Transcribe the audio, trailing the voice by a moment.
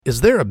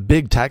Is there a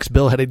big tax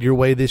bill headed your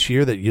way this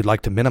year that you'd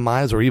like to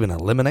minimize or even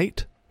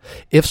eliminate?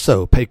 If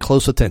so, pay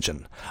close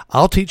attention.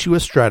 I'll teach you a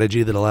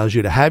strategy that allows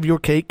you to have your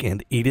cake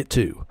and eat it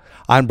too.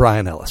 I'm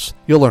Brian Ellis.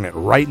 You'll learn it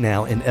right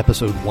now in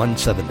episode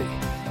 170.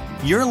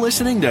 You're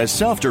listening to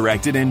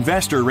Self-Directed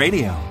Investor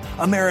Radio,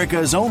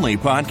 America's only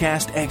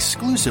podcast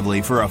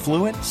exclusively for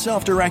affluent,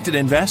 self-directed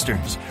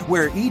investors,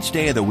 where each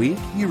day of the week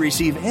you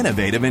receive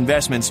innovative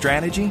investment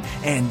strategy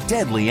and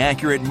deadly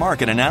accurate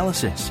market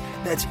analysis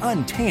that's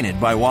untainted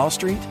by Wall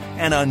Street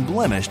and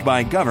unblemished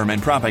by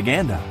government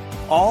propaganda,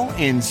 all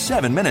in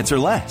 7 minutes or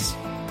less.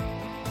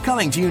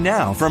 Coming to you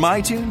now from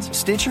iTunes,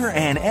 Stitcher,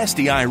 and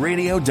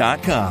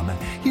SDIRadio.com,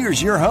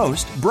 here's your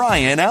host,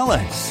 Brian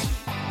Ellis.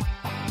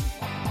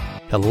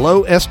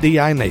 Hello,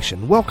 SDI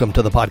Nation. Welcome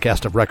to the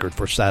podcast of record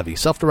for savvy,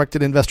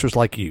 self-directed investors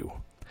like you.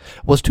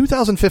 Was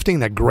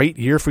 2015 a great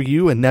year for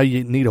you, and now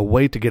you need a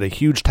way to get a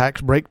huge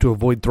tax break to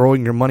avoid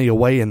throwing your money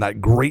away in that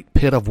great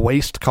pit of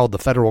waste called the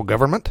federal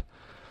government?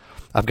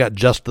 I've got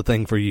just the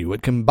thing for you.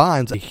 It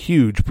combines a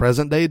huge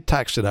present-day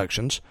tax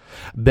deductions,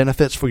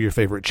 benefits for your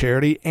favorite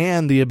charity,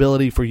 and the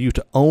ability for you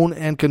to own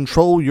and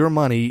control your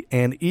money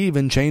and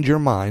even change your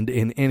mind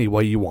in any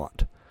way you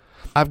want.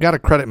 I've got to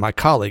credit my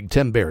colleague,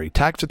 Tim Berry,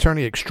 tax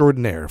attorney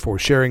extraordinaire, for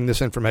sharing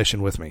this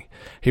information with me.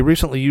 He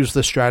recently used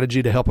this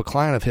strategy to help a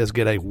client of his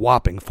get a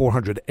whopping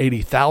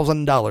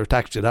 $480,000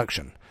 tax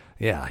deduction.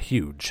 Yeah,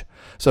 huge.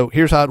 So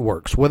here's how it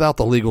works, without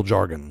the legal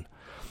jargon.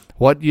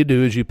 What you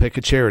do is you pick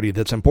a charity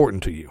that's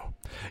important to you.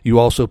 You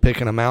also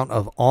pick an amount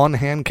of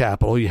on-hand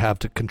capital you have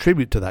to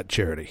contribute to that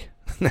charity.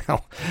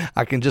 Now,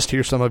 I can just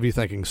hear some of you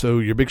thinking, so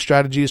your big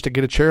strategy is to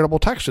get a charitable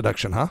tax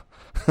deduction, huh?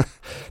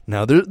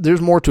 Now,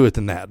 there's more to it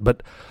than that,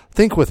 but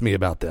think with me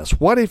about this.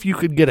 What if you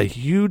could get a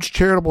huge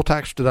charitable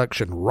tax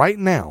deduction right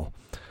now,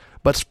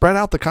 but spread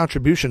out the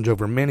contributions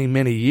over many,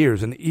 many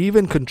years and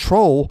even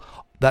control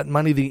that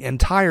money the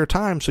entire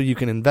time so you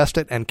can invest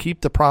it and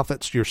keep the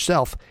profits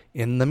yourself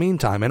in the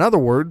meantime? In other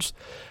words,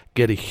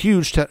 get a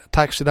huge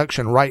tax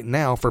deduction right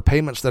now for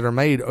payments that are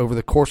made over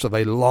the course of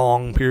a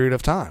long period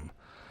of time.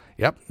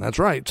 Yep, that's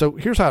right. So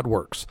here's how it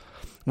works,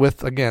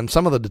 with, again,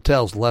 some of the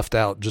details left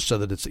out just so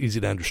that it's easy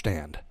to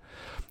understand.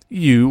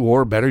 You,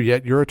 or better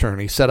yet, your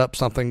attorney, set up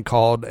something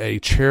called a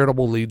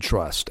charitable lead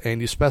trust,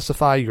 and you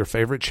specify your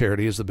favorite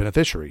charity as the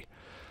beneficiary.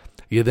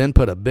 You then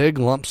put a big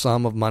lump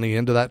sum of money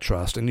into that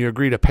trust, and you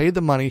agree to pay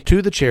the money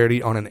to the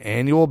charity on an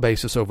annual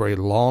basis over a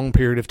long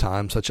period of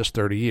time, such as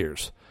 30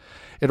 years.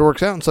 It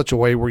works out in such a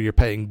way where you're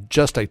paying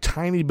just a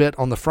tiny bit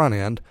on the front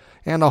end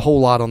and a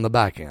whole lot on the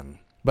back end.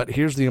 But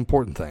here's the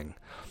important thing.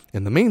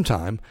 In the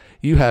meantime,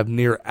 you have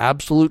near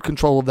absolute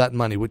control of that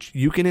money, which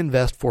you can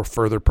invest for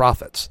further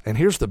profits. And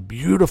here's the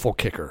beautiful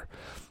kicker.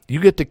 You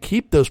get to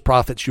keep those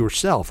profits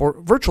yourself,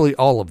 or virtually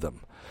all of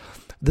them.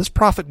 This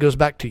profit goes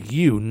back to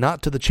you,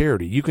 not to the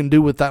charity. You can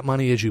do with that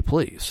money as you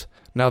please.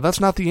 Now, that's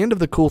not the end of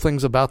the cool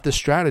things about this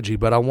strategy,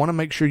 but I want to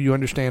make sure you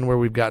understand where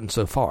we've gotten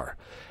so far.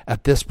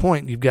 At this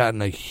point, you've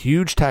gotten a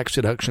huge tax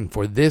deduction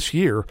for this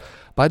year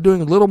by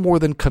doing little more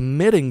than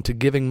committing to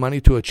giving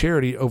money to a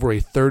charity over a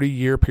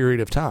 30-year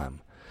period of time.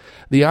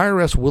 The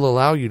IRS will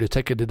allow you to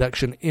take a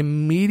deduction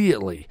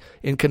immediately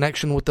in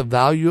connection with the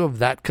value of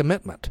that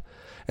commitment.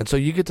 And so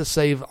you get to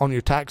save on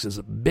your taxes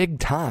big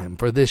time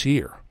for this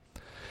year.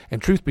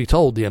 And truth be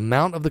told, the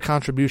amount of the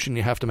contribution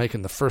you have to make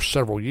in the first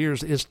several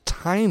years is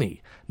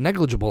tiny,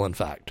 negligible in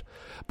fact.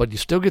 But you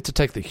still get to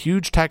take the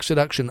huge tax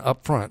deduction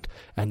up front,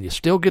 and you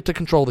still get to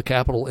control the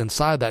capital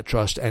inside that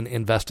trust and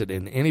invest it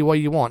in any way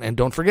you want. And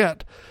don't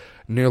forget,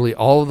 nearly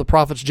all of the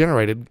profits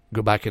generated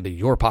go back into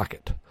your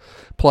pocket.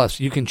 Plus,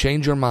 you can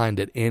change your mind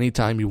at any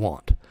time you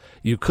want.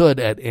 You could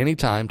at any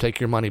time take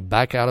your money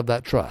back out of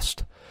that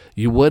trust.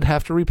 You would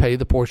have to repay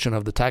the portion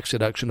of the tax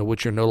deduction to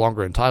which you're no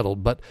longer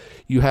entitled, but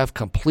you have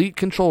complete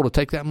control to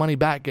take that money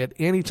back at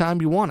any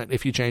time you want it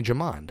if you change your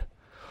mind.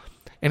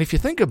 And if you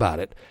think about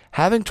it,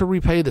 having to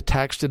repay the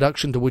tax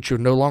deduction to which you're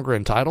no longer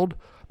entitled,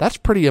 that's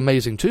pretty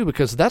amazing too,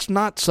 because that's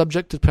not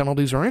subject to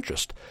penalties or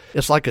interest.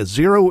 It's like a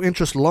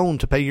zero-interest loan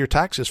to pay your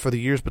taxes for the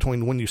years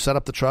between when you set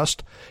up the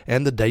trust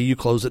and the day you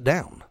close it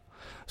down.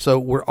 So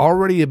we're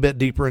already a bit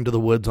deeper into the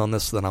woods on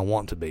this than I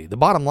want to be. The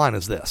bottom line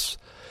is this.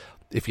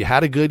 If you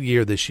had a good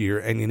year this year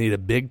and you need a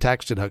big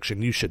tax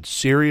deduction, you should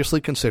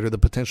seriously consider the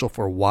potential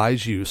for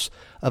wise use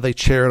of a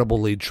charitable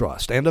lead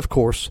trust. And of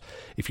course,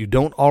 if you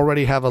don't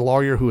already have a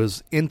lawyer who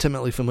is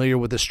intimately familiar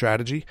with this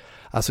strategy,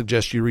 I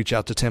suggest you reach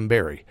out to Tim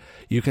Berry.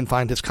 You can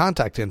find his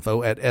contact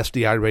info at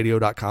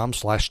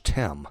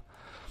sdiradio.com/Tim.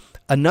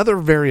 Another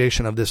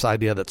variation of this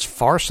idea that's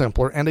far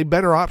simpler and a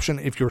better option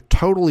if you're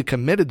totally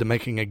committed to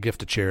making a gift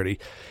to charity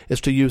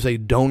is to use a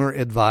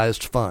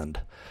donor-advised fund.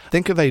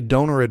 Think of a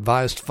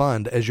donor-advised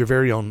fund as your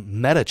very own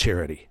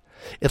meta-charity.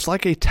 It's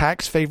like a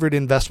tax-favored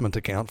investment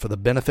account for the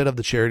benefit of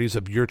the charities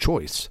of your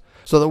choice.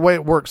 So the way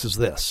it works is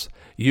this.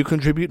 You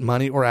contribute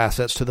money or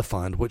assets to the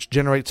fund, which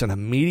generates an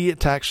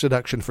immediate tax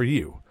deduction for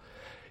you.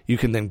 You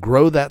can then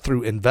grow that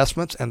through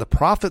investments, and the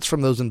profits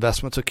from those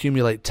investments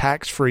accumulate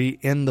tax-free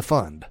in the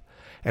fund.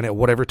 And at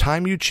whatever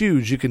time you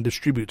choose, you can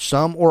distribute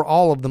some or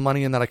all of the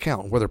money in that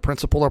account, whether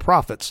principal or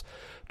profits,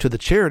 to the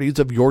charities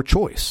of your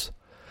choice.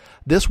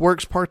 This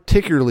works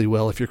particularly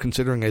well if you're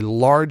considering a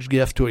large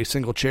gift to a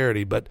single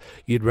charity, but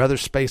you'd rather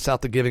space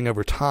out the giving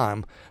over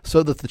time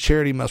so that the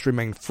charity must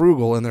remain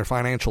frugal in their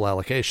financial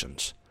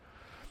allocations.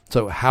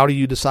 So how do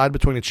you decide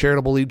between a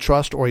charitable lead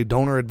trust or a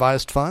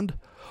donor-advised fund,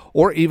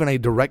 or even a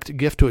direct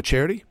gift to a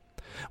charity?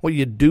 Well,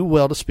 you do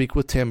well to speak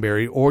with Tim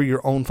Berry or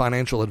your own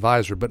financial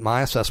advisor, but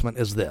my assessment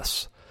is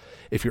this.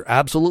 If you're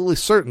absolutely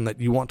certain that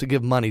you want to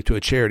give money to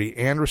a charity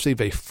and receive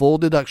a full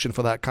deduction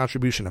for that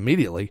contribution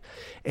immediately,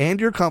 and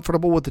you're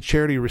comfortable with the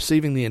charity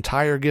receiving the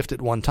entire gift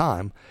at one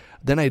time,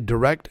 then a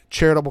direct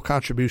charitable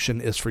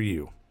contribution is for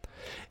you.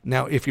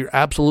 Now, if you're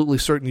absolutely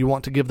certain you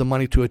want to give the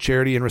money to a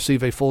charity and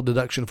receive a full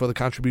deduction for the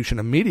contribution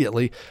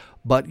immediately,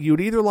 but you'd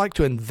either like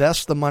to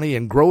invest the money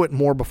and grow it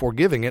more before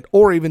giving it,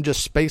 or even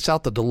just space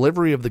out the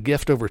delivery of the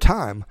gift over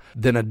time,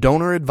 then a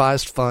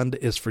donor-advised fund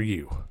is for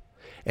you.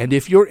 And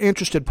if you're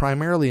interested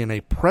primarily in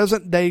a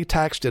present-day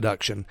tax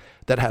deduction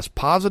that has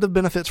positive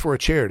benefits for a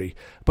charity,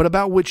 but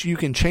about which you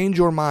can change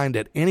your mind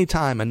at any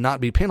time and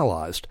not be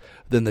penalized,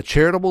 then the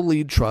Charitable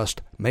Lead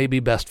Trust may be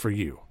best for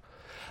you.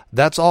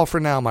 That's all for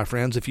now, my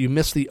friends. If you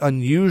missed the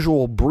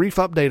unusual brief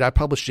update I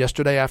published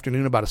yesterday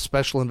afternoon about a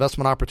special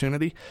investment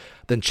opportunity,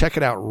 then check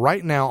it out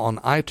right now on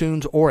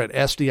iTunes or at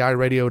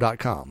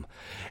SDIRadio.com.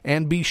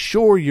 And be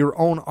sure you're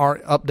on our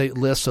update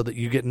list so that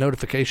you get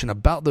notification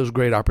about those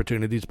great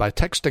opportunities by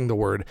texting the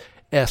word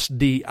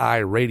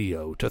SDI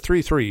Radio to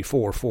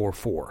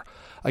 33444.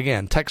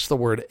 Again, text the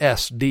word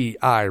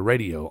SDI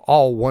Radio,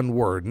 all one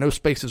word, no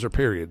spaces or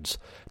periods.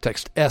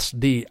 Text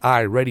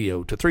SDI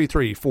Radio to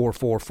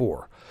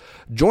 33444.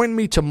 Join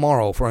me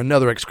tomorrow for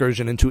another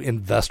excursion into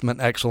investment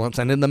excellence,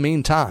 and in the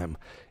meantime,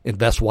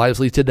 invest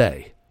wisely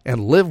today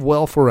and live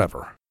well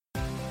forever.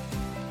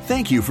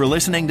 Thank you for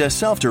listening to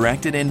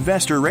Self-Directed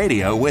Investor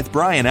Radio with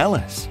Brian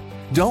Ellis.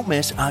 Don't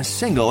miss a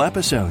single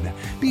episode.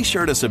 Be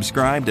sure to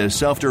subscribe to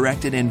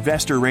Self-Directed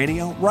Investor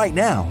Radio right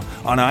now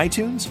on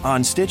iTunes,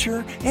 on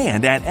Stitcher,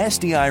 and at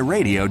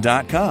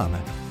SDIRadio.com.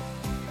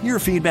 Your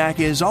feedback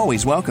is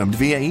always welcomed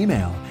via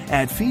email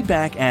at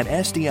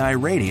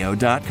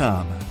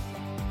feedback@SDIRadio.com.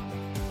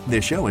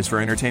 This show is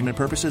for entertainment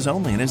purposes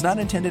only and is not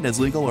intended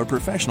as legal or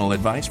professional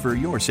advice for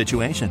your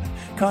situation.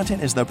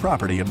 Content is the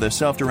property of the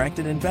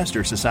Self-Directed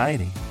Investor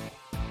Society.